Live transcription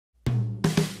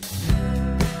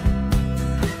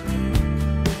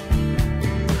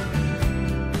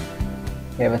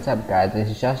Hey, what's up guys, this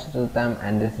is Shashwat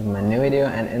and this is my new video,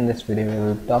 and in this video we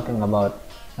will be talking about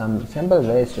some simple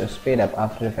ways to speed up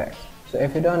After Effects. So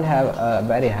if you don't have a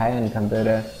very high-end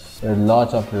computer with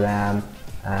lots of RAM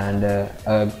and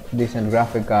a decent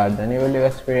graphic card, then you will be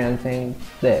experiencing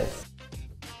this.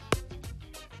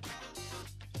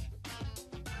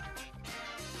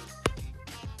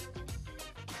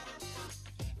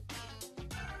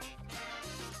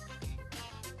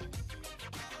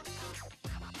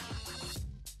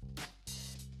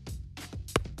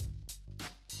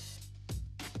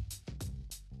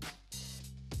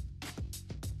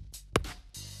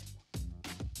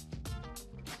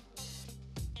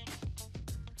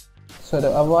 So to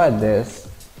avoid this,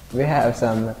 we have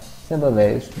some simple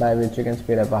ways by which you can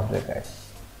speed up After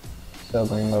Effects. So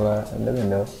going over in the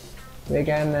window, we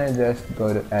can just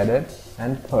go to Edit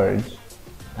and Purge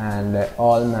and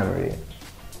All Memory.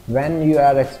 When you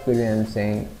are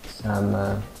experiencing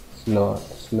some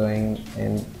slowing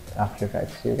in After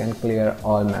Effects, you can clear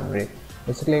all memory.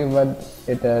 Basically what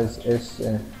it does is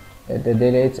it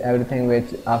deletes everything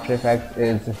which After Effects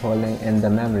is holding in the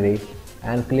memory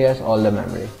and clears all the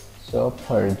memory. So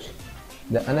Purge.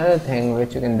 The another thing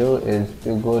which you can do is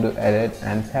to go to Edit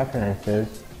and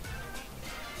Preferences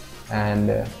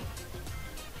and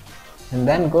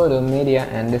then go to Media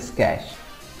and this cache.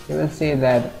 You will see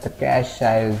that the cache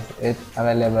size is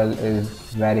available is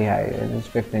very high. It is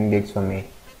 15 gigs for me.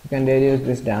 You can reduce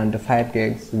this down to 5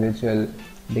 gigs, which will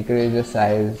decrease the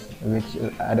size which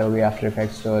Adobe After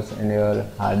Effects stores in your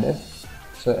hard disk.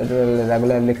 So it will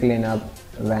regularly clean up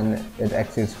when it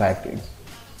exceeds 5 gigs.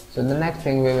 So the next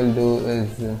thing we will do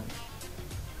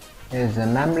is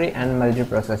memory and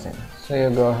multiprocessing. So you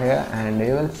go here and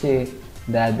you will see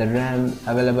that the RAM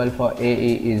available for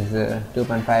AE is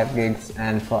 2.5 gigs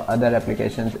and for other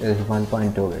applications is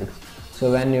 1.2 gigs. So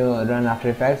when you run After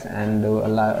Effects and do a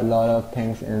lot of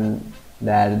things in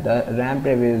that, the RAM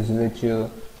previews which you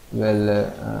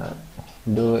will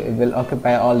do, it will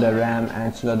occupy all the RAM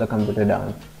and slow the computer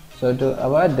down. So to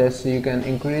avoid this, you can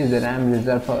increase the RAM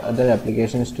reserve for other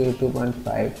applications to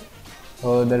 2.5.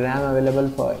 So the RAM available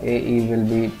for AE will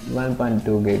be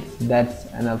 1.2 gigs. That's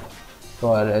enough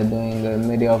for doing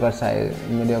mediocre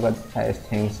size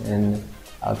things in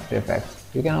After Effects.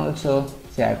 You can also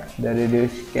check the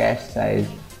reduced cache size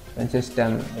when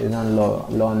system is on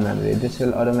low on memory. This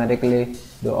will automatically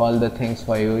do all the things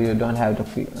for you. You don't have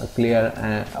to clear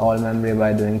all memory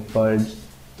by doing Purge.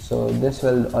 So this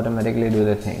will automatically do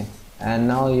the thing, and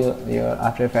now your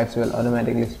After Effects will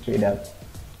automatically speed up.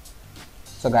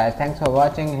 So guys, thanks for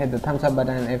watching. Hit the thumbs up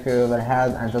button if you ever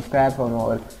have, and subscribe for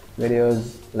more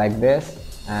videos like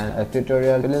this and a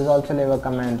tutorial. Please also leave a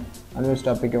comment on which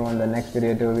topic you want the next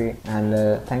video to be,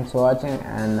 and thanks for watching,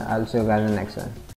 and I'll see you guys in the next one.